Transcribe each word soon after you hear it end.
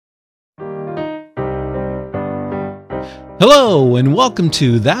Hello, and welcome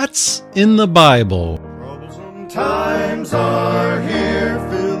to That's in the Bible. Troublesome times are here,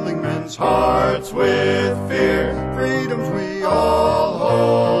 filling men's hearts with fear. Freedoms we all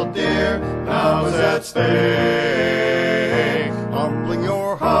hold dear, now is at stake. Humbling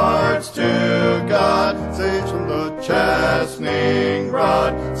your hearts to God, saves from the chastening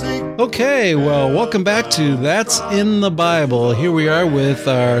rod. Okay, well, welcome back to That's in the Bible. Here we are with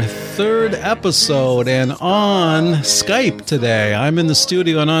our third episode, and on Skype today. I'm in the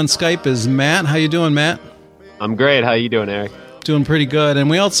studio, and on Skype is Matt. How you doing, Matt? I'm great. How you doing, Eric? Doing pretty good. And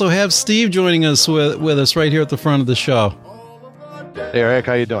we also have Steve joining us with us right here at the front of the show. Hey, Eric.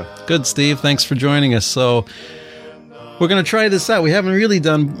 How you doing? Good, Steve. Thanks for joining us. So we're going to try this out. We haven't really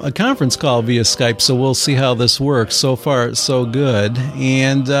done a conference call via Skype, so we'll see how this works. So far, it's so good.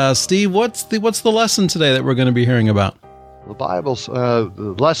 And Steve, what's the lesson today that we're going to be hearing about? The Bible's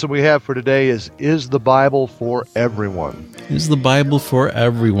the lesson we have for today is the Bible for everyone? Is the Bible for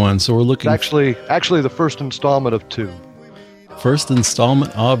everyone? So we're looking... It's actually the first installment of two. First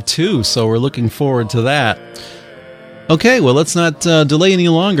installment of two, so we're looking forward to that. Okay, well, let's not delay any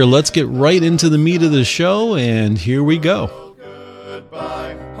longer. Let's get right into the meat of the show, and here we go.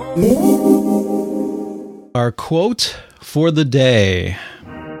 Our quote for the day.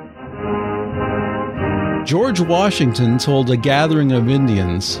 George Washington told a gathering of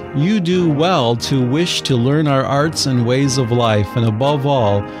Indians, "You do well to wish to learn our arts and ways of life, and above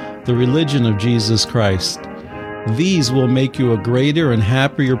all, the religion of Jesus Christ. These will make you a greater and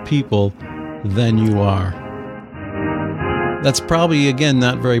happier people than you are." That's probably, again,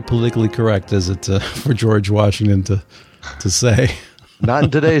 not very politically correct, is it, for George Washington to say? Not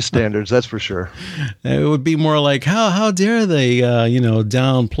in today's standards, that's for sure. It would be more like, how dare they,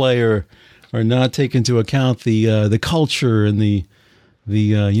 downplay or not take into account the culture and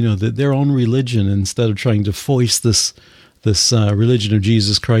their own religion instead of trying to foist this religion of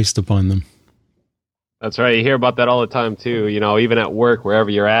Jesus Christ upon them. That's right. You hear about that all the time too. Even at work, wherever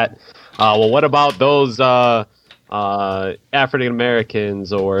you're at. Well, what about those African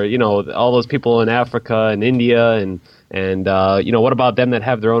Americans, or all those people in Africa and India, and what about them that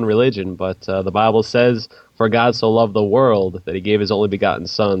have their own religion? But the Bible says, "For God so loved the world that He gave His only begotten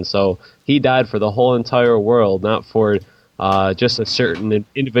Son." So He died for the whole entire world, not for just a certain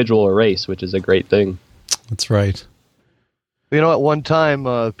individual or race, which is a great thing. That's right. At one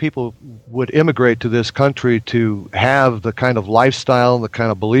time, people would immigrate to this country to have the kind of lifestyle and the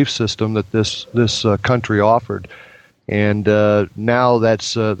kind of belief system that this country offered, and now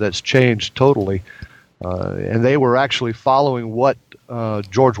that's changed totally. And they were actually following what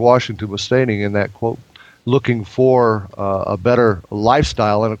George Washington was stating in that quote, looking for a better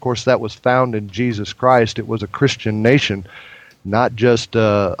lifestyle, and of course that was found in Jesus Christ. It was a Christian nation, not just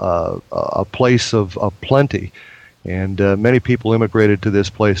a place of plenty. And many people immigrated to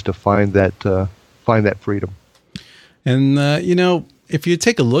this place to find that freedom. And if you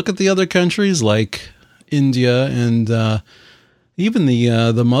take a look at the other countries like India and even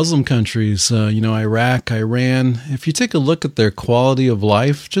the Muslim countries, Iraq, Iran, if you take a look at their quality of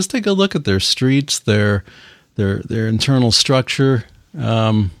life, just take a look at their streets, their internal structure.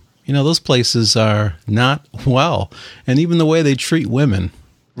 Those places are not well, and even the way they treat women,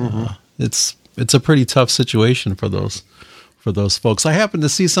 it's a pretty tough situation for those folks. I happened to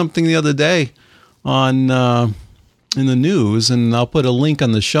see something the other day on in the news, and I'll put a link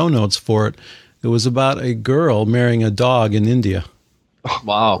on the show notes for it. It was about a girl marrying a dog in India.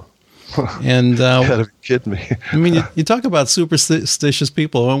 Wow. And you gotta be kidding me. I mean, you talk about superstitious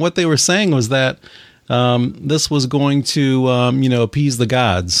people, and what they were saying was that this was going to appease the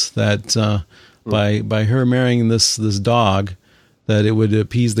gods, that by her marrying this dog, that it would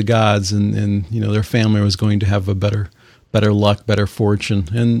appease the gods, and their family was going to have a better luck, better fortune.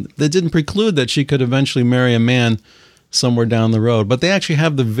 And that didn't preclude that she could eventually marry a man somewhere down the road. But they actually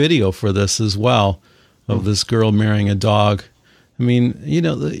have the video for this as well, of this girl marrying a dog. I mean,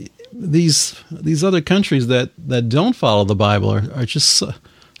 these other countries that don't follow the Bible are just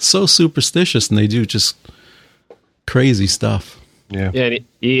so superstitious, and they do just crazy stuff. Yeah, and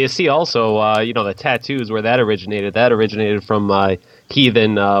you see also, the tattoos, where that originated. That originated from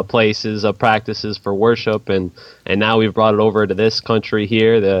heathen places of practices for worship, and now we've brought it over to this country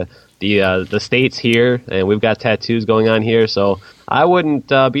here, the states here, and we've got tattoos going on here. So I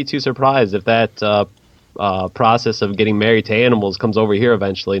wouldn't be too surprised if that process of getting married to animals comes over here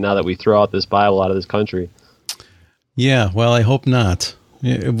eventually, now that we throw out this Bible out of this country. Yeah, well, I hope not.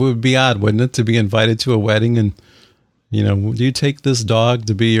 It would be odd, wouldn't it, to be invited to a wedding and, do you take this dog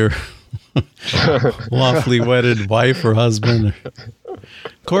to be your lawfully wedded wife or husband?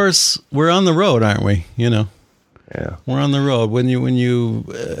 Of course, we're on the road, aren't we? Yeah. We're on the road. When you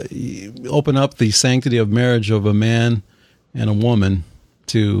open up the sanctity of marriage of a man and a woman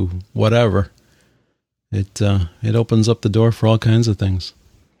to whatever, it opens up the door for all kinds of things.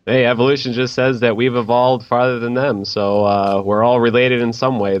 Hey, evolution just says that we've evolved farther than them, so we're all related in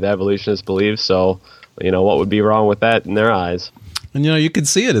some way, the evolutionists believe. So, what would be wrong with that in their eyes? And you can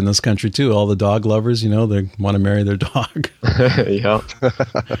see it in this country too. All the dog lovers, they want to marry their dog. Yeah.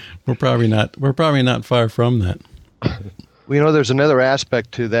 We're probably not far from that. Well, there's another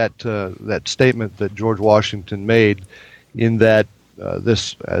aspect to that statement that George Washington made, in that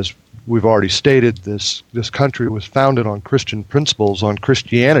this, as we've already stated, this country was founded on Christian principles, on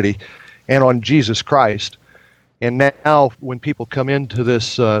Christianity, and on Jesus Christ. And now, when people come into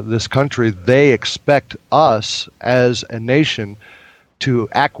this country, they expect us as a nation to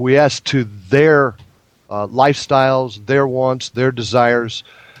acquiesce to their lifestyles, their wants, their desires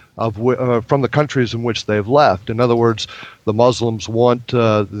from the countries in which they've left. In other words, the Muslims want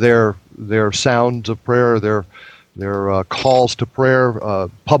their sounds of prayer, their calls to prayer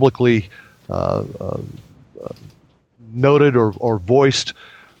publicly noted or voiced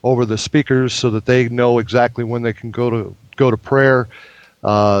over the speakers, so that they know exactly when they can go to prayer.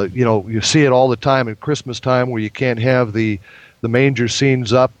 You see it all the time at Christmas time, where you can't have the manger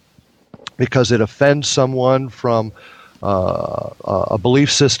scenes up because it offends someone from a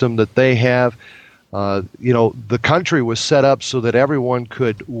belief system that they have. The country was set up so that everyone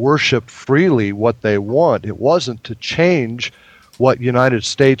could worship freely what they want. It wasn't to change what United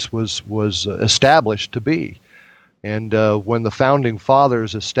States was established to be. And when the founding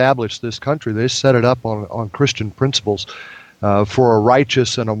fathers established this country, they set it up on Christian principles for a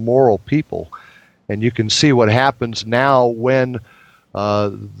righteous and a moral people. And you can see what happens now when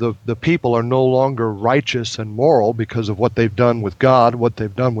the people are no longer righteous and moral because of what they've done with God, what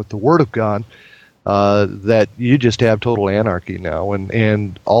they've done with the Word of God, that you just have total anarchy now.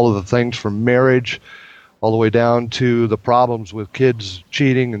 And all of the things from marriage all the way down to the problems with kids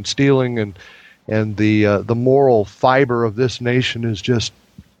cheating and stealing, and the moral fiber of this nation is just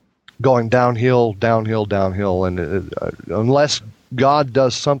going downhill. And unless God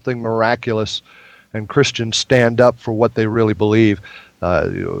does something miraculous and Christians stand up for what they really believe,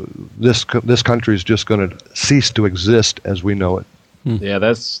 this country is just going to cease to exist as we know it. Yeah,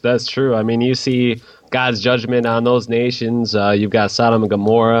 that's true. I mean, you see God's judgment on those nations. You've got Sodom and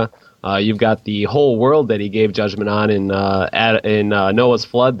Gomorrah. You've got the whole world that he gave judgment on in Noah's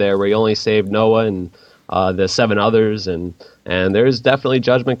flood there, where he only saved Noah and the 7 others. And there's definitely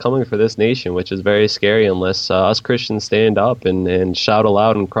judgment coming for this nation, which is very scary unless us Christians stand up and shout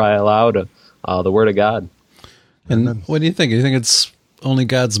aloud and cry aloud the word of God. And what do you think? Do you think it's only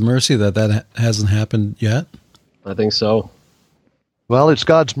God's mercy that hasn't happened yet? I think so. Well, it's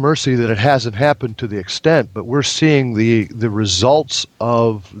God's mercy that it hasn't happened to the extent, but we're seeing the results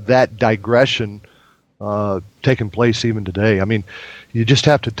of that digression taking place even today. I mean, you just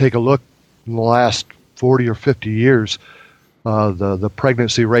have to take a look in the last 40 or 50 years, the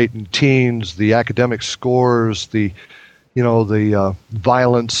pregnancy rate in teens, the academic scores, the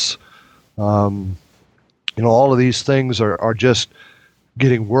violence. All of these things are just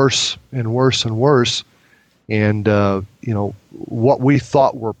getting worse and worse and worse. And, what we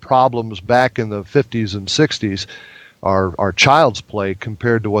thought were problems back in the 50s and 60s are child's play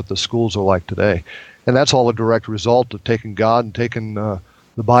compared to what the schools are like today. And that's all a direct result of taking God and taking the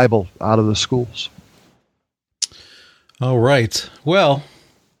Bible out of the schools. All right. Well,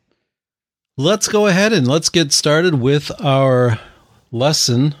 let's go ahead and let's get started with our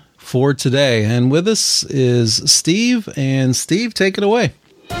lesson for today. And with us is Steve. And Steve, take it away.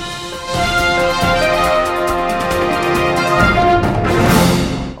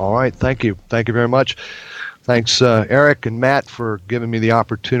 All right. Thank you. Thank you very much. Thanks, Eric and Matt, for giving me the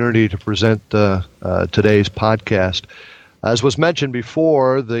opportunity to present today's podcast. As was mentioned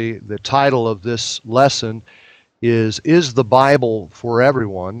before, the title of this lesson is the Bible for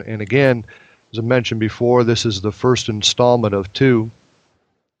Everyone? And again, as I mentioned before, this is the first installment of 2.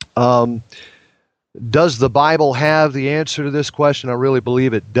 Does the Bible have the answer to this question? I really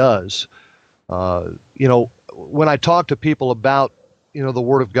believe it does. When I talk to people about the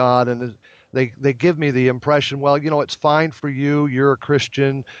Word of God, and they give me the impression, well, it's fine for you, you're a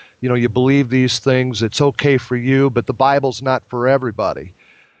Christian, you believe these things, it's okay for you, but the Bible's not for everybody.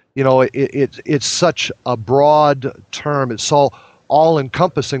 It's such a broad term. It's all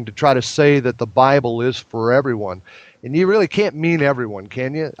encompassing to try to say that the Bible is for everyone. And you really can't mean everyone,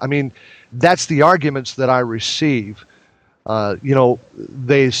 can you? I mean, that's the arguments that I receive.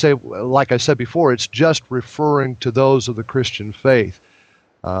 They say, like I said before, it's just referring to those of the Christian faith.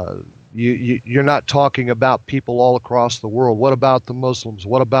 You're not talking about people all across the world. What about the Muslims?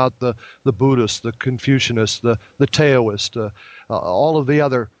 What about the Buddhists, the Confucianists, the Taoists, all of the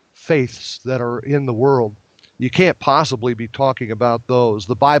other faiths that are in the world? You can't possibly be talking about those.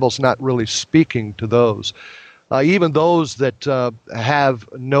 The Bible's not really speaking to those. Even those that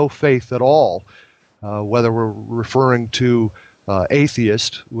have no faith at all, whether we're referring to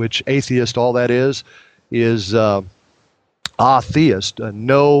atheist, which atheist, all that is atheist,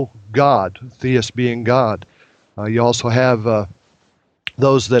 no God, theist being God. You also have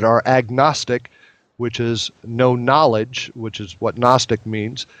those that are agnostic, which is no knowledge, which is what Gnostic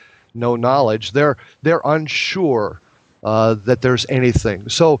means, no knowledge. They're unsure that there's anything.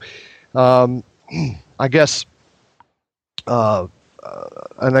 So I guess an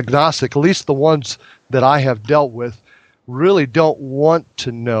agnostic, at least the ones that I have dealt with, really don't want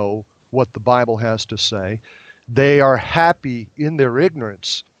to know what the Bible has to say. They are happy in their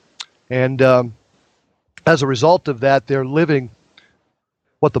ignorance. And as a result of that, they're living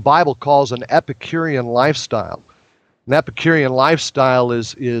what the Bible calls an Epicurean lifestyle. An Epicurean lifestyle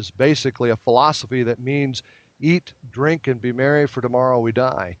is basically a philosophy that means eat, drink, and be merry, for tomorrow we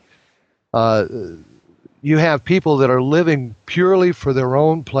die. You have people that are living purely for their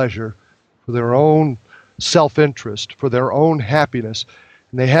own pleasure, for their own self-interest, for their own happiness,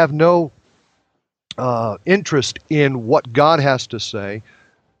 and they have no interest in what God has to say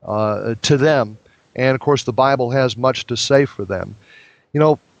to them. And of course, the Bible has much to say for them. You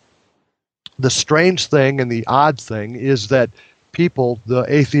know, the strange thing and the odd thing is that people, the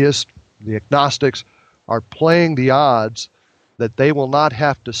atheists, the agnostics, are playing the odds that they will not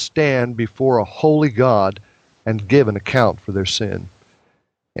have to stand before a holy God and give an account for their sin.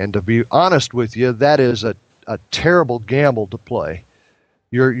 And to be honest with you, that is a terrible gamble to play.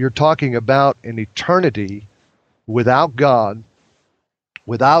 You're talking about an eternity without God,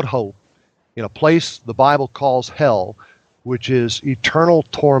 without hope, in a place the Bible calls hell, which is eternal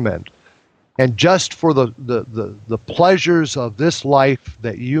torment. And just for the pleasures of this life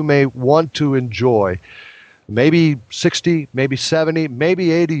that you may want to enjoy, maybe 60, maybe 70,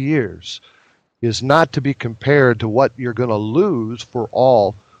 maybe 80 years, is not to be compared to what you're going to lose for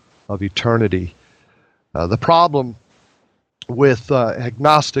all of eternity. The problem with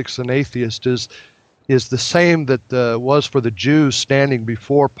agnostics and atheists is the same that was for the Jews standing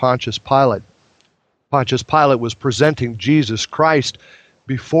before Pontius Pilate. Pontius Pilate was presenting Jesus Christ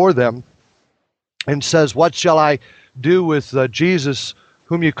before them and says, "What shall I do with Jesus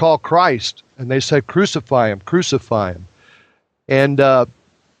whom you call Christ?" And they said, "Crucify him, crucify him." And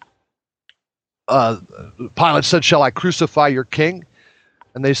Pilate said, "Shall I crucify your king?"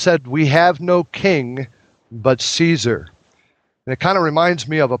 And they said, "We have no king but Caesar." And it kind of reminds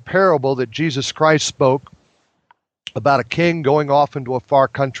me of a parable that Jesus Christ spoke about a king going off into a far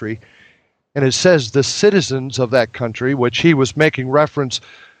country. And it says the citizens of that country, which he was making reference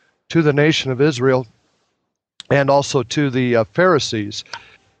to the nation of Israel and also to the Pharisees,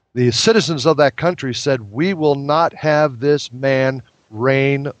 the citizens of that country said, "We will not have this man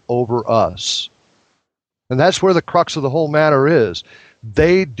reign over us." And that's where the crux of the whole matter is.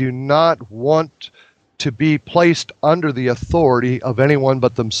 They do not want to be placed under the authority of anyone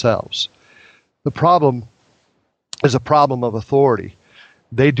but themselves. The problem is a problem of authority.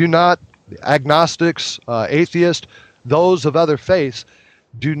 They do not, agnostics, atheists, those of other faiths,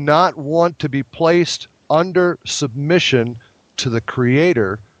 do not want to be placed under submission to the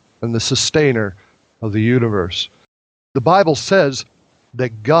Creator and the Sustainer of the universe. The Bible says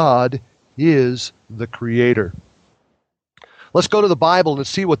that God is the Creator. Let's go to the Bible and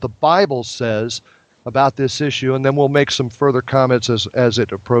see what the Bible says about this issue, and then we'll make some further comments as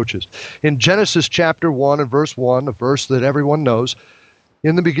it approaches. In Genesis chapter 1 and verse 1, a verse that everyone knows,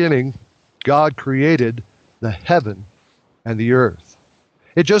 "In the beginning, God created the heaven and the earth."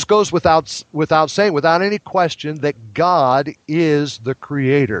 It just goes without saying, without any question, that God is the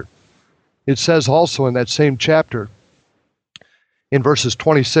Creator. It says also in that same chapter, in verses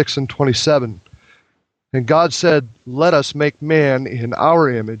 26 and 27, "And God said, Let us make man in our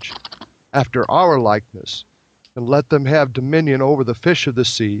image, after our likeness, and let them have dominion over the fish of the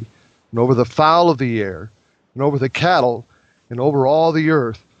sea, and over the fowl of the air, and over the cattle, and over all the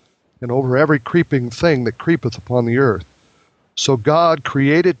earth, and over every creeping thing that creepeth upon the earth. So God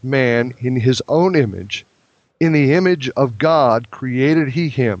created man in his own image. In the image of God created he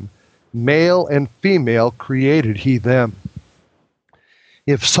him. Male and female created he them."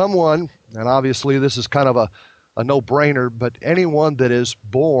 If someone, and obviously this is kind of a no-brainer, but anyone that is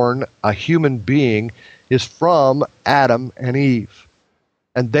born a human being is from Adam and Eve,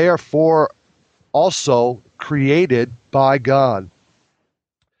 and therefore also created by God.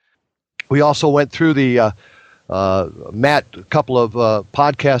 We also went through the, Matt, a couple of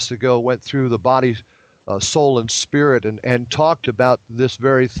podcasts ago, went through the body, soul, and spirit and talked about this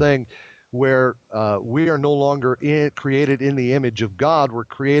very thing where we are no longer created in the image of God. We're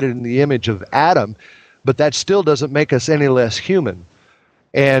created in the image of Adam, but that still doesn't make us any less human.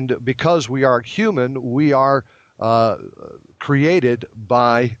 And because we are human, we are created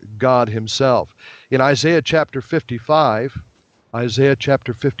by God himself. In Isaiah chapter 55,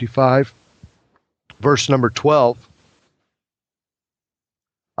 verse number 12,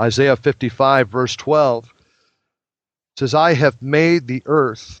 Isaiah 55, verse 12, says, I have made the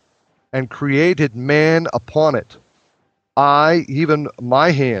earth and created man upon it. I, even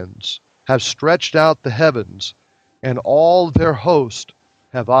my hands, have stretched out the heavens, and all their host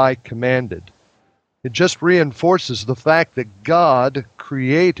have I commanded. It just reinforces the fact that God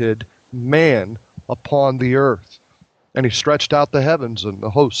created man upon the earth, and he stretched out the heavens and the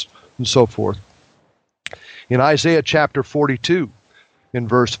hosts and so forth. In Isaiah chapter 42, in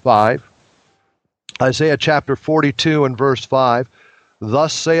verse 5, Isaiah chapter 42 and verse 5,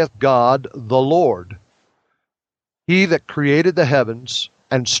 thus saith God the Lord, he that created the heavens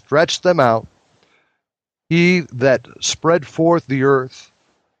and stretched them out, he that spread forth the earth,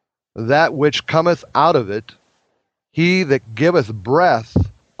 that which cometh out of it, he that giveth breath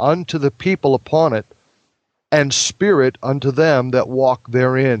unto the people upon it, and spirit unto them that walk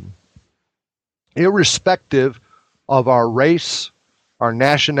therein. Irrespective of our race, our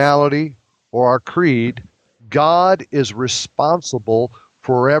nationality, or our creed, God is responsible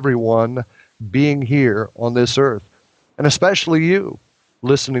for everyone being here on this earth, and especially you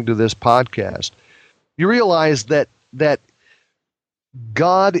listening to this podcast. You realize that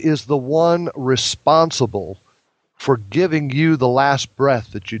God is the one responsible for giving you the last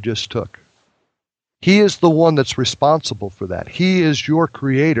breath that you just took. He is the one that's responsible for that. He is your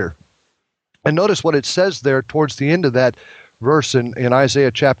creator. And notice what it says there towards the end of that verse in Isaiah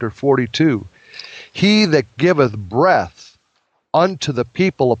chapter 42. He that giveth breath unto the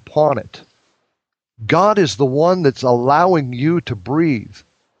people upon it. God is the one that's allowing you to breathe.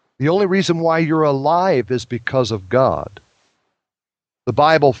 The only reason why you're alive is because of God. The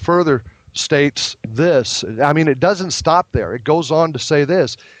Bible further states this. I mean, it doesn't stop there. It goes on to say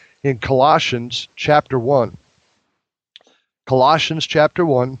this in Colossians chapter 1. Colossians chapter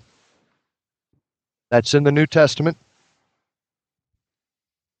 1. That's in the New Testament.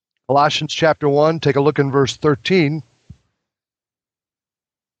 Colossians chapter 1, take a look in verse 13.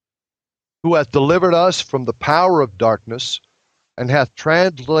 Who hath delivered us from the power of darkness, and hath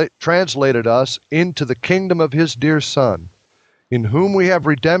translated us into the kingdom of his dear Son, in whom we have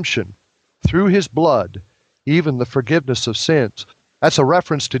redemption through his blood, even the forgiveness of sins. That's a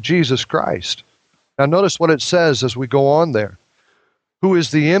reference to Jesus Christ. Now notice what it says as we go on there. Who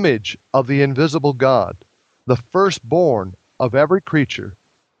is the image of the invisible God, the firstborn of every creature,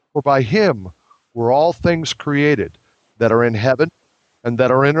 for by him were all things created, that are in heaven and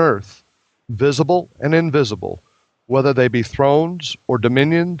that are in earth, visible and invisible, whether they be thrones or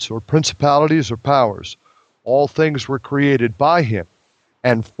dominions or principalities or powers. All things were created by him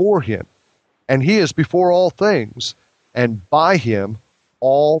and for him. And he is before all things, and by him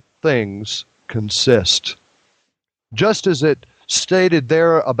all things consist. Just as it stated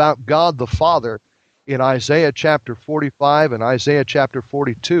there about God the Father in Isaiah chapter 45 and Isaiah chapter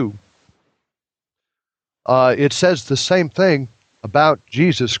 42, it says the same thing about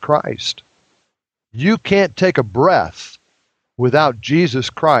Jesus Christ. You can't take a breath without Jesus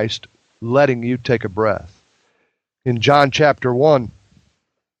Christ letting you take a breath. In John chapter 1,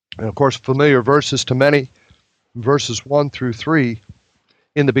 and of course familiar verses to many, verses 1 through 3,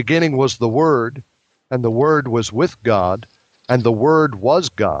 in the beginning was the Word, and the Word was with God, and the Word was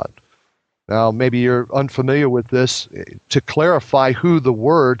God. Now, maybe you're unfamiliar with this. To clarify who the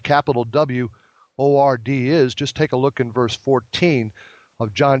Word, capital W-O-R-D, is, just take a look in verse 14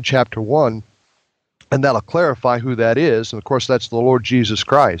 of John chapter 1, and that'll clarify who that is. And of course, that's the Lord Jesus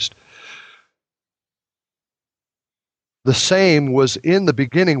Christ. The same was in the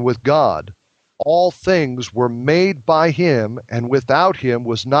beginning with God. All things were made by him, and without him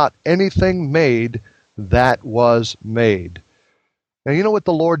was not anything made that was made. Now, you know what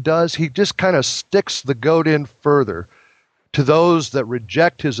the Lord does? He just kind of sticks the goat in further to those that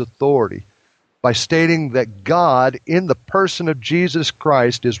reject his authority by stating that God, in the person of Jesus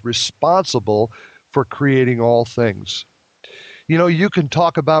Christ, is responsible for creating all things. You know, you can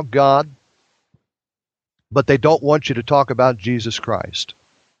talk about God, but they don't want you to talk about Jesus Christ.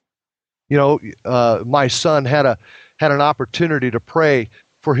 You know, my son had an opportunity to pray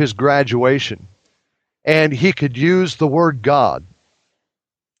for his graduation, and he could use the word God.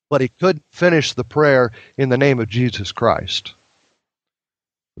 but he couldn't finish the prayer in the name of Jesus Christ.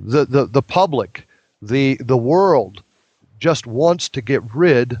 The public, the world just wants to get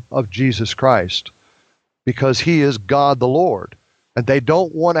rid of Jesus Christ because he is God the Lord. And they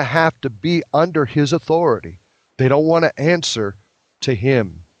don't want to have to be under his authority. They don't want to answer to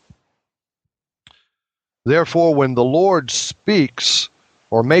him. Therefore, when the Lord speaks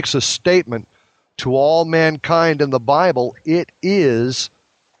or makes a statement to all mankind in the Bible, it is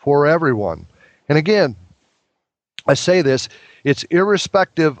for everyone. And again, I say this, it's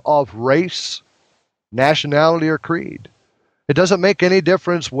irrespective of race, nationality, or creed. It doesn't make any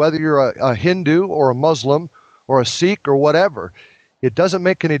difference whether you're a Hindu or a Muslim or a Sikh or whatever. It doesn't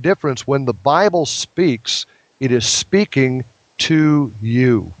make any difference. When the Bible speaks, it is speaking to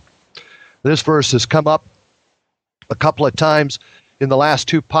you. This verse has come up a couple of times in the last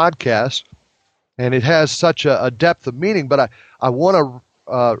two podcasts, and it has such a depth of meaning, but I want to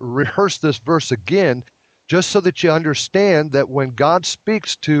rehearse this verse again just so that you understand that when God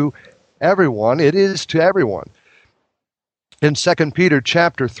speaks to everyone, it is to everyone. In 2 Peter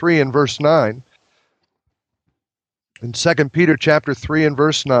chapter 3 and verse 9, in 2 Peter chapter 3 and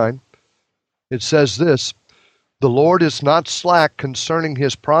verse 9, it says this, "The Lord is not slack concerning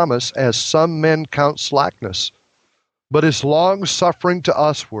his promise, as some men count slackness, but is long-suffering to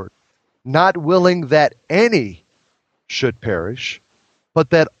usward, not willing that any should perish,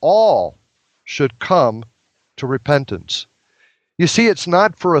 but that all should come to repentance." You see, it's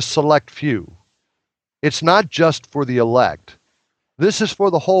not for a select few. It's not just for the elect. This is for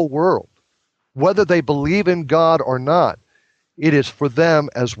the whole world. Whether they believe in God or not, it is for them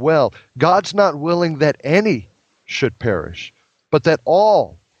as well. God's not willing that any should perish, but that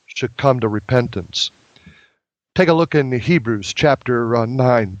all should come to repentance. Take a look in Hebrews chapter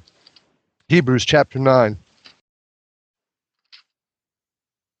 9. Hebrews chapter 9.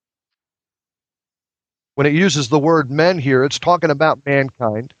 When it uses the word men here, it's talking about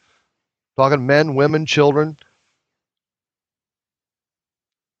mankind, talking men, women, children.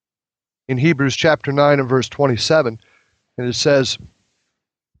 In Hebrews chapter 9 and verse 27, and it says,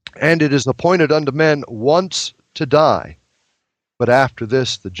 "And it is appointed unto men once to die, but after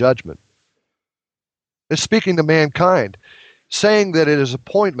this the judgment." It's speaking to mankind, saying that it is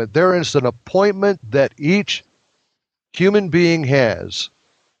appointment. There is an appointment that each human being has,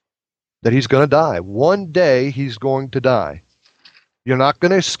 that he's going to die. One day he's going to die. You're not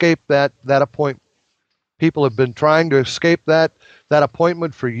going to escape that appointment. People have been trying to escape that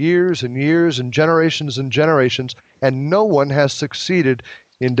appointment for years and years and generations, and no one has succeeded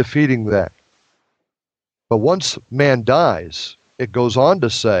in defeating that. But once man dies, it goes on to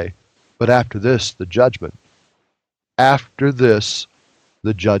say, but after this, the judgment. After this,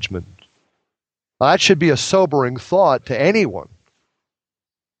 the judgment. That should be a sobering thought to anyone.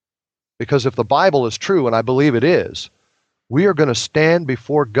 Because if the Bible is true, and I believe it is, we are going to stand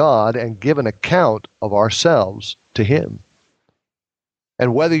before God and give an account of ourselves to him.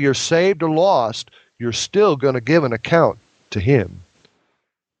 And whether you're saved or lost, you're still going to give an account to him.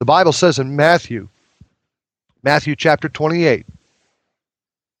 The Bible says in Matthew chapter 28,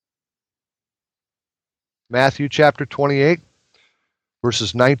 Matthew chapter 28,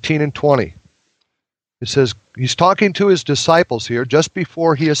 verses 19 and 20. It says, he's talking to his disciples here just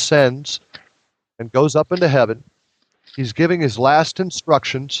before he ascends and goes up into heaven. He's giving his last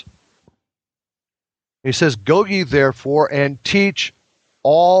instructions. He says, "Go ye therefore and teach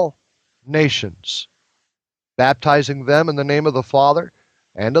all nations, baptizing them in the name of the Father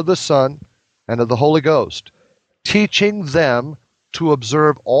and of the Son and of the Holy Ghost, teaching them to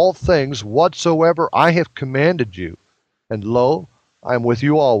observe all things whatsoever I have commanded you. And lo, I am with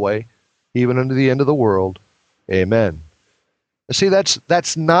you always, even unto the end of the world. Amen." See,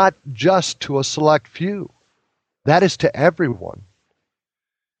 that's not just to a select few. That is to everyone.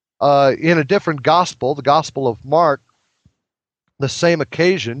 In a different gospel, the Gospel of Mark, the same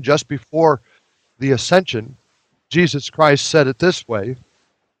occasion, just before the ascension, Jesus Christ said it this way,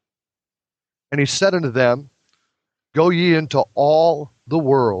 "And he said unto them, Go ye into all the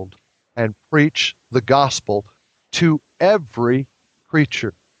world and preach the gospel to every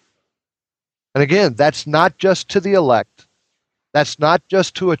creature." And again, that's not just to the elect. That's not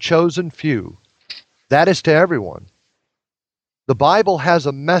just to a chosen few. That is to everyone. The Bible has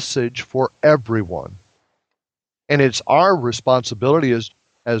a message for everyone. And it's our responsibility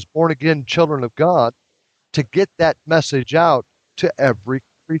as born-again children of God to get that message out to every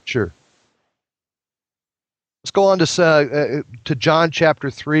creature. Let's go on to John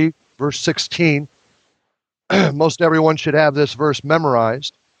chapter 3, verse 16. Most everyone should have this verse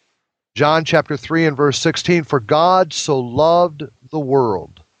memorized. John chapter 3 and verse 16, "For God so loved the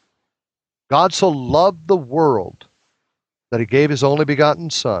world God so loved the world that he gave his only begotten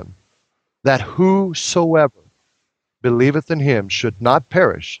Son, that whosoever believeth in him should not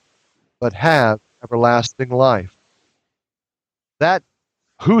perish, but have everlasting life. That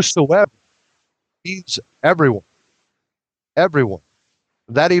whosoever means everyone. Everyone.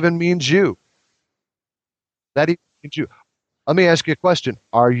 That even means you. That even means you. Let me ask you a question.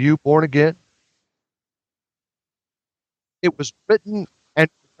 Are you born again? It was written and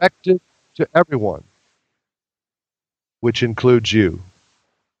directed to everyone, which includes you.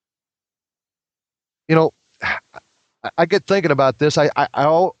 You know, I get thinking about this. I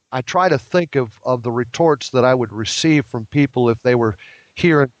try to think of the retorts that I would receive from people if they were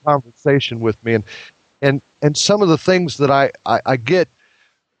here in conversation with me. And some of the things that I get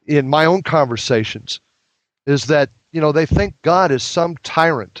in my own conversations is that, they think God is some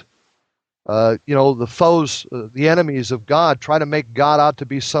tyrant. The foes, the enemies of God try to make God out to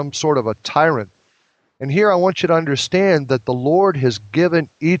be some sort of a tyrant. And here I want you to understand that the Lord has given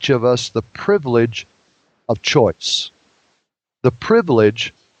each of us the privilege of choice. The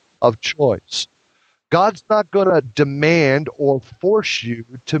privilege of choice. God's not going to demand or force you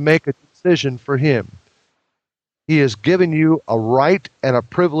to make a decision for him. He has given you a right and a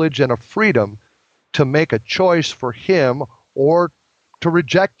privilege and a freedom to make a choice for him or to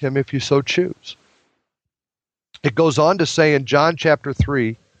reject him if you so choose. It goes on to say in John chapter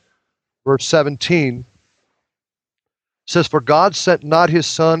 3, verse 17, says, "For God sent not his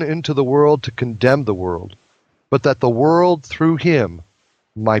Son into the world to condemn the world, but that the world through him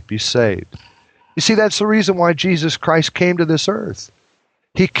might be saved." You see, that's the reason why Jesus Christ came to this earth.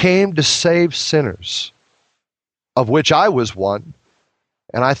 He came to save sinners, of which I was one.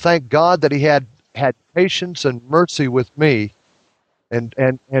 And I thank God that he had patience and mercy with me and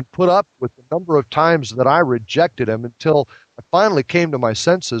put up with the number of times that I rejected him until I finally came to my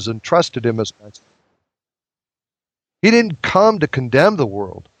senses and trusted him as my Savior. He didn't come to condemn the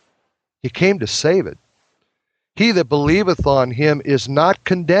world. He came to save it. He that believeth on him is not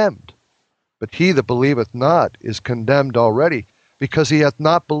condemned, but he that believeth not is condemned already, because he hath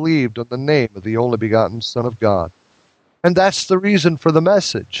not believed on the name of the only begotten Son of God. And that's the reason for the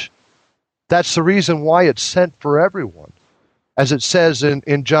message. That's the reason why it's sent for everyone. As it says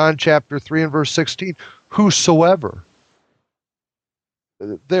in John chapter 3 and verse 16, whosoever.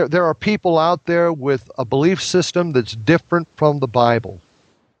 There are people out there with a belief system that's different from the Bible.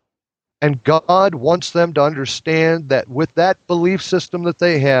 And God wants them to understand that with that belief system that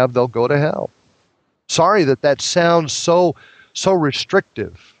they have, they'll go to hell. Sorry that sounds so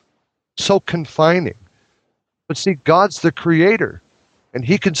restrictive, so confining. But see, God's the creator, and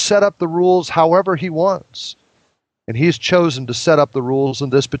he can set up the rules however he wants. And he's chosen to set up the rules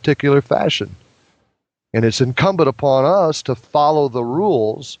in this particular fashion. And it's incumbent upon us to follow the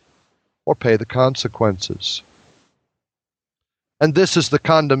rules or pay the consequences. And this is the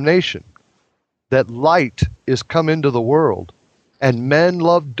condemnation, that light is come into the world, and men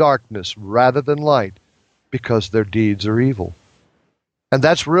love darkness rather than light, because their deeds are evil. And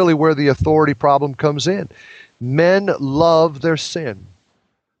that's really where the authority problem comes in. Men love their sin.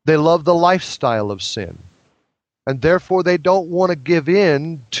 They love the lifestyle of sin. And therefore they don't want to give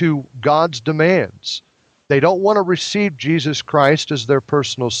in to God's demands. They don't want to receive Jesus Christ as their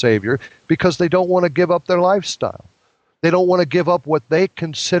personal Savior because they don't want to give up their lifestyle. They don't want to give up what they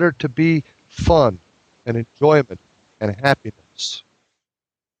consider to be fun and enjoyment and happiness.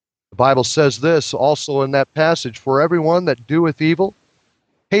 The Bible says this also in that passage, "For everyone that doeth evil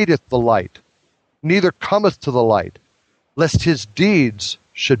hateth the light, neither cometh to the light, lest his deeds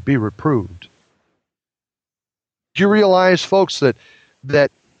should be reproved." Do you realize, folks, that the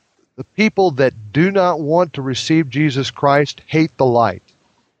people that do not want to receive Jesus Christ hate the light?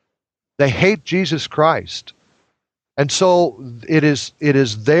 They hate Jesus Christ. And so it is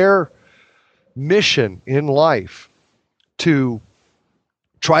their mission in life to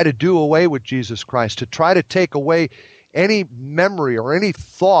try to do away with Jesus Christ, to try to take away any memory or any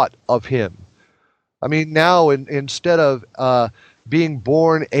thought of him. I mean, now instead of being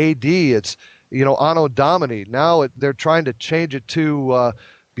born AD, it's Anno Domini. Now they're trying to change it to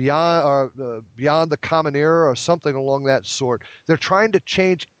beyond the Common Era or something along that sort. They're trying to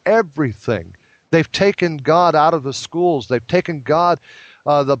change everything. They've taken God out of the schools. They've taken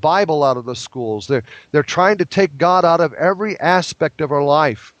the Bible out of the schools. They're trying to take God out of every aspect of our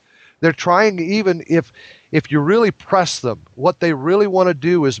life. They're trying, even if you really press them, what they really want to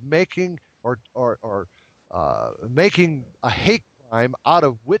do is making a hate crime out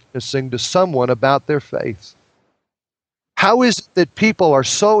of witnessing to someone about their faith. How is it that people are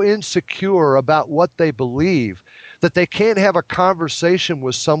so insecure about what they believe that they can't have a conversation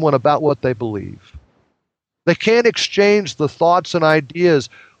with someone about what they believe? They can't exchange the thoughts and ideas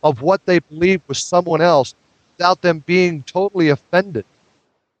of what they believe with someone else without them being totally offended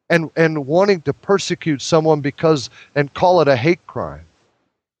and wanting to persecute someone and call it a hate crime.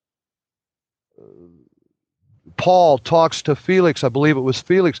 Paul talks to Felix, I believe it was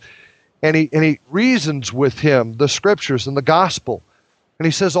Felix, and he reasons with him the scriptures and the gospel. And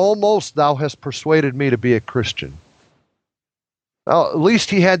he says, almost thou hast persuaded me to be a Christian. Now, at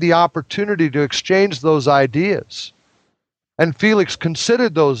least he had the opportunity to exchange those ideas. And Felix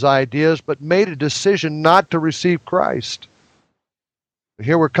considered those ideas, but made a decision not to receive Christ.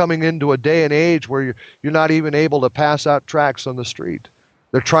 Here we're coming into a day and age where you're not even able to pass out tracts on the street.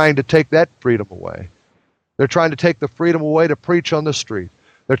 They're trying to take that freedom away. They're trying to take the freedom away to preach on the street.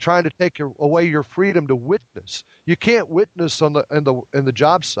 They're trying to take away your freedom to witness. You can't witness in the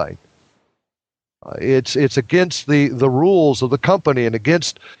job site. It's against the rules of the company and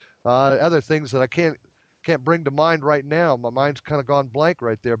against other things that I can't bring to mind right now. My mind's kind of gone blank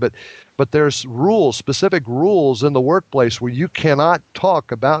right there. But there's rules, specific rules in the workplace where you cannot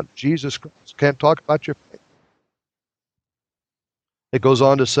talk about Jesus Christ. Can't talk about your faith. It goes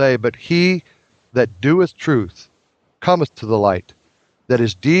on to say, but he that doeth truth cometh to the light, that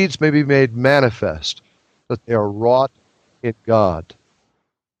his deeds may be made manifest, that they are wrought in God.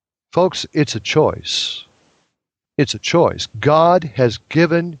 Folks, it's a choice. It's a choice. God has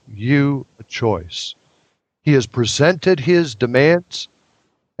given you a choice. He has presented his demands,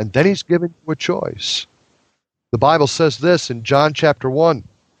 and then he's given you a choice. The Bible says this in John chapter 1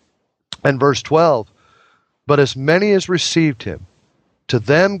 and verse 12, but as many as received him, to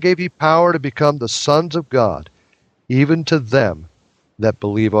them gave he power to become the sons of God, even to them that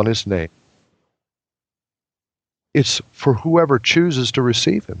believe on his name. It's for whoever chooses to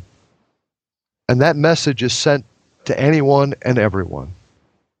receive him. And that message is sent to anyone and everyone.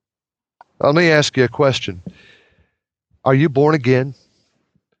 Let me ask you a question. Are you born again?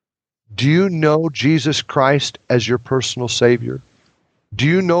 Do you know Jesus Christ as your personal Savior? Do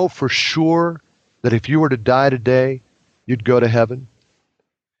you know for sure that if you were to die today, you'd go to heaven?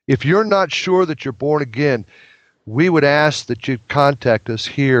 If you're not sure that you're born again, we would ask that you contact us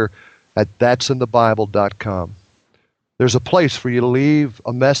here at that'sinthebible.com. There's a place for you to leave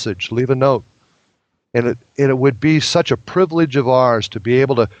a message, leave a note. And it would be such a privilege of ours to be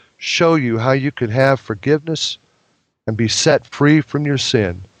able to show you how you can have forgiveness and be set free from your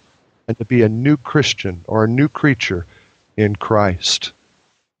sin and to be a new Christian or a new creature in Christ.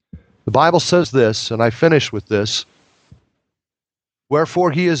 The Bible says this, and I finish with this,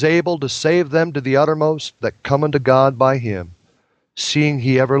 wherefore he is able to save them to the uttermost that come unto God by him, seeing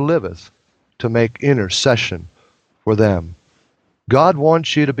he ever liveth to make intercession for them. God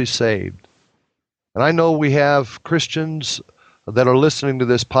wants you to be saved. And I know we have Christians that are listening to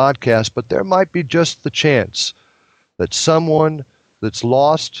this podcast, but there might be just the chance that someone that's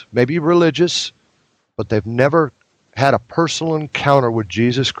lost, maybe religious, but they've never had a personal encounter with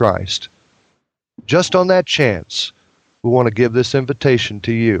Jesus Christ. Just on that chance, we want to give this invitation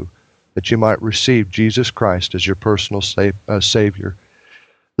to you that you might receive Jesus Christ as your personal Savior.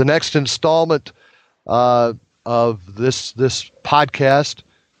 The next installment of this podcast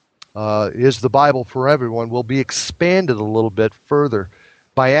is the Bible for Everyone will be expanded a little bit further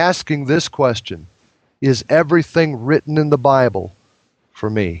by asking this question: is everything written in the Bible for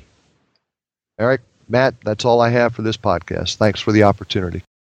me? Eric, Matt, that's all I have for this podcast. Thanks for the opportunity.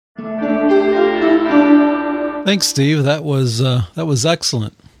 Thanks, Steve. That was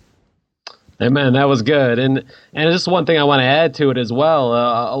excellent. Amen. That was good. And just one thing I want to add to it as well,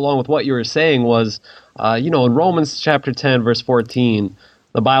 along with what you were saying, was, in Romans chapter 10, verse 14,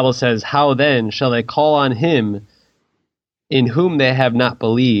 the Bible says, how then shall they call on him in whom they have not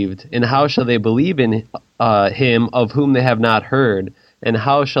believed? And how shall they believe in him of whom they have not heard? And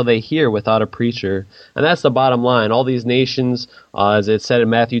how shall they hear without a preacher? And that's the bottom line. All these nations, as it said in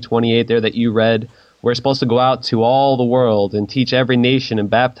Matthew 28 there that you read, we're supposed to go out to all the world and teach every nation and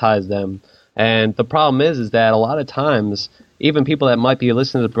baptize them. And the problem is that a lot of times, even people that might be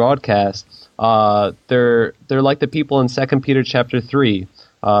listening to the broadcast, they're like the people in 2 Peter chapter 3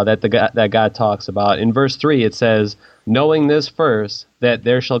 that God talks about. In verse 3 it says, knowing this first, that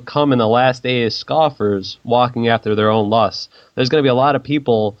there shall come in the last days scoffers walking after their own lusts. There's going to be a lot of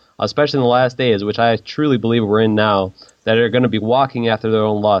people, especially in the last days, which I truly believe we're in now, that are going to be walking after their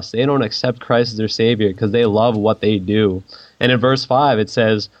own lusts. They don't accept Christ as their Savior because they love what they do. And in verse 5 it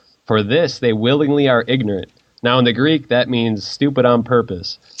says, for this they willingly are ignorant, Now, in the Greek, that means stupid on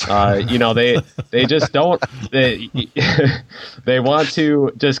purpose. They just don't. They want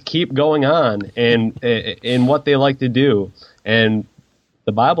to just keep going on in what they like to do. And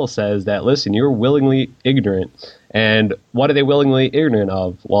the Bible says that, listen, you're willingly ignorant. And what are they willingly ignorant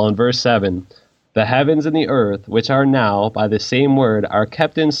of? Well, in verse 7, the heavens and the earth, which are now, by the same word, are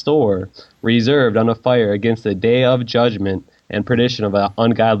kept in store, reserved unto fire against the day of judgment and perdition of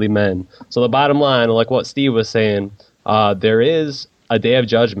ungodly men. So the bottom line, like what Steve was saying, there is a day of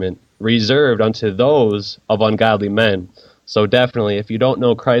judgment reserved unto those of ungodly men. So definitely, if you don't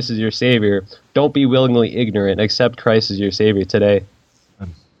know Christ as your Savior, don't be willingly ignorant. Accept Christ as your Savior today.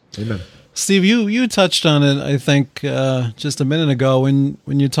 Amen. Steve, you touched on it, I think, just a minute ago when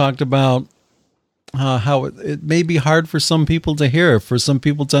you talked about how it may be hard for some people to hear, for some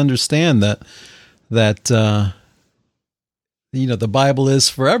people to understand that the Bible is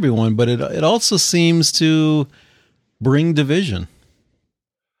for everyone, but it also seems to bring division.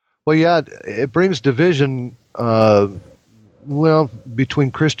 Well, yeah, it brings division,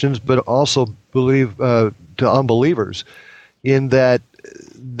 between Christians, but also to unbelievers, in that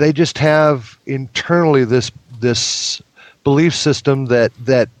they just have internally this belief system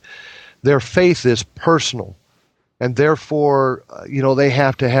that their faith is personal, and therefore, they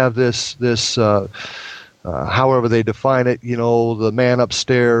have to have this however they define it, the man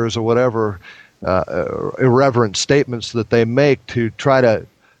upstairs or whatever, irreverent statements that they make to try to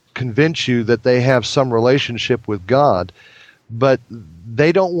convince you that they have some relationship with God, but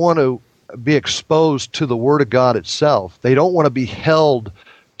they don't want to be exposed to the Word of God itself. They don't want to be held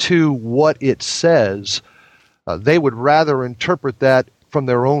to what it says. They would rather interpret that from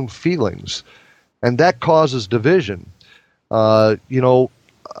their own feelings, and that causes division.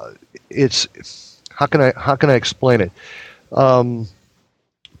 It's how can I explain it?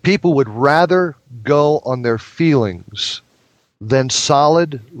 People would rather go on their feelings than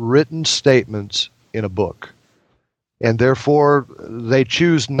solid written statements in a book. And therefore, they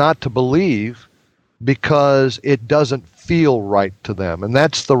choose not to believe because it doesn't feel right to them. And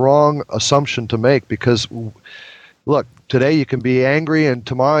that's the wrong assumption to make, because, look, today you can be angry and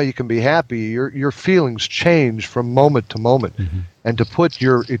tomorrow you can be happy. Your feelings change from moment to moment. Mm-hmm. And to put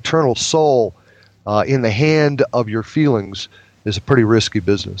your eternal soul in the hand of your feelings is a pretty risky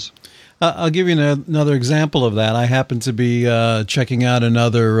business. I'll give you another example of that. I happen to be checking out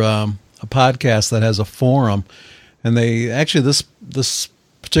another a podcast that has a forum, and this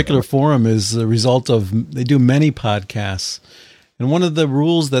particular forum is the result of, they do many podcasts, and one of the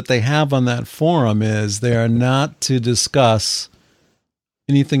rules that they have on that forum is they are not to discuss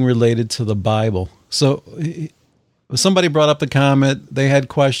anything related to the Bible. So somebody brought up the comment, they had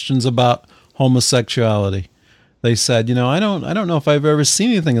questions about homosexuality. They said, I don't know if I've ever seen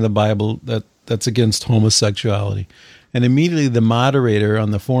anything in the Bible that's against homosexuality. And immediately the moderator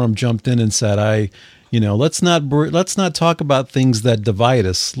on the forum jumped in and said, let's not talk about things that divide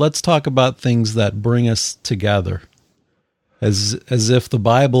us. Let's talk about things that bring us together, as if the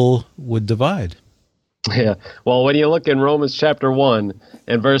Bible would divide. Yeah. Well, when you look in Romans chapter 1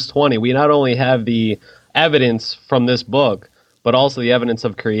 and verse 20, we not only have the evidence from this book, but also the evidence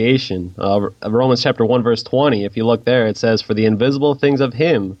of creation. Romans chapter 1, verse 20, if you look there, it says, "For the invisible things of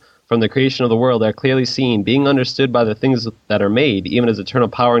him from the creation of the world are clearly seen, being understood by the things that are made, even as eternal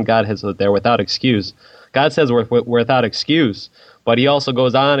power in God has that they're without excuse." God says we're without excuse, but he also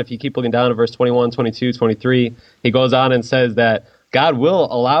goes on, if you keep looking down at verse 21, 22, 23, he goes on and says that God will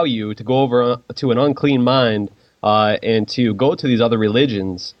allow you to go over to an unclean mind and to go to these other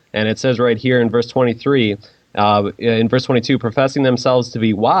religions. And it says right here in verse 23, in verse 22, "Professing themselves to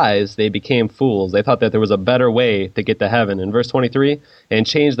be wise, they became fools. They thought that there was a better way to get to heaven." In verse 23, "And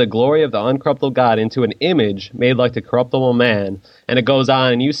changed the glory of the uncorruptible God into an image made like the corruptible man." And it goes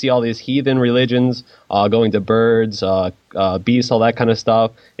on, and you see all these heathen religions going to birds, beasts, all that kind of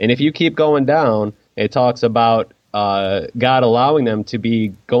stuff. And if you keep going down, it talks about God allowing them to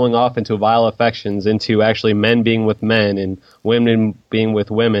be going off into vile affections, into actually men being with men and women being with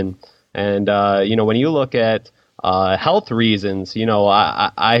women. And, when you look at health reasons,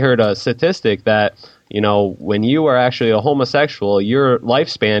 I heard a statistic that, when you are actually a homosexual, your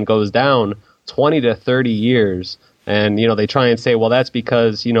lifespan goes down 20 to 30 years. And, they try and say, well, that's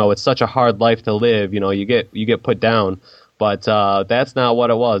because, it's such a hard life to live. You get put down. But that's not what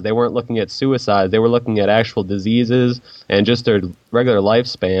it was. They weren't looking at suicide. They were looking at actual diseases and just their regular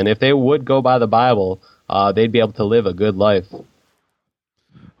lifespan. If they would go by the Bible, they'd be able to live a good life.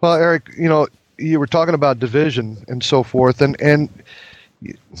 Well, Eric, you were talking about division and so forth, and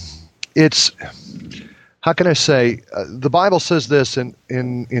it's, how can I say, the Bible says this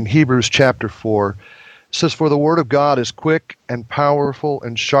in Hebrews chapter 4, It says, "For the word of God is quick and powerful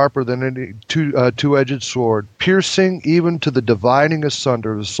and sharper than any two-edged sword, piercing even to the dividing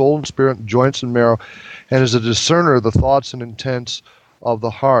asunder of the soul and spirit, joints and marrow, and is a discerner of the thoughts and intents of the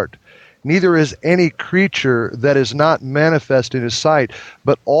heart. Neither is any creature that is not manifest in his sight,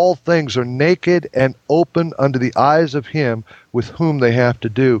 but all things are naked and open unto the eyes of him with whom they have to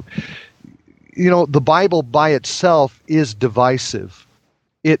do." You know, the Bible by itself is divisive.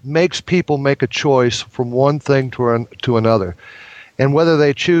 It makes people make a choice from one thing to another. And whether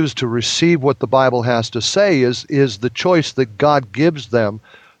they choose to receive what the Bible has to say is the choice that God gives them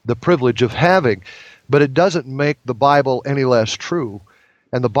the privilege of having. But it doesn't make the Bible any less true.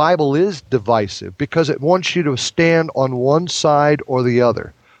 And the Bible is divisive because it wants you to stand on one side or the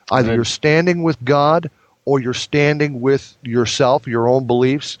other. Either Amen. you're standing with God or you're standing with yourself, your own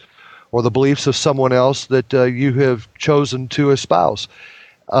beliefs, or the beliefs of someone else that you have chosen to espouse.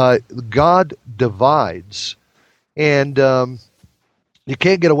 God divides, and you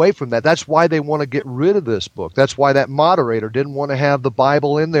can't get away from that. That's why they want to get rid of this book. That's why that moderator didn't want to have the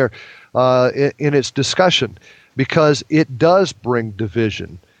Bible in there in its discussion, because it does bring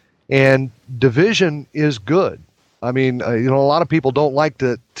division, and division is good. I mean, a lot of people don't like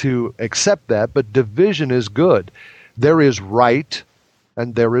to accept that, but division is good. There is right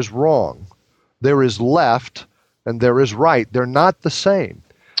and there is wrong. There is left and there is right. They're not the same.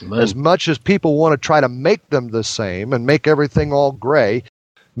 Amen. As much as people want to try to make them the same and make everything all gray,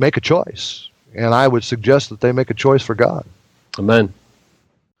 make a choice. And I would suggest that they make a choice for God. Amen.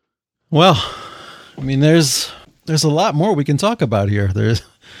 Well, I mean, there's a lot more we can talk about here.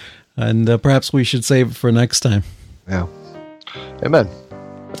 And perhaps we should save it for next time. Yeah. Amen.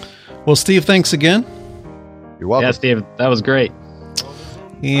 Well, Steve, thanks again. You're welcome. Yeah, Steve, that was great.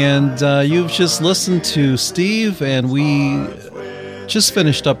 And you've just listened to Steve, and we just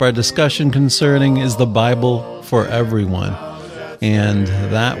finished up our discussion concerning Is the Bible for Everyone? And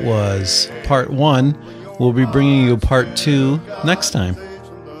that was part 1. We'll be bringing you part 2 next time.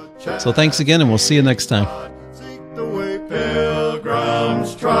 So thanks again, and we'll see you next time. Seek the way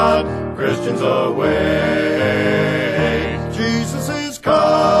pilgrims trod, Christians away. Jesus is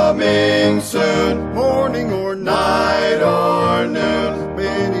coming soon, morning or night or noon.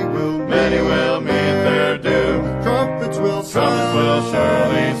 Many will meet their doom. Trumpets will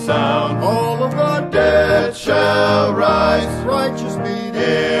surely sound. All of the dead shall rise. Righteous meet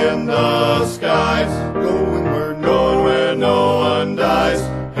in the skies. Going where no one dies.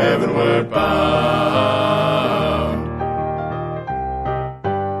 Heavenward bound.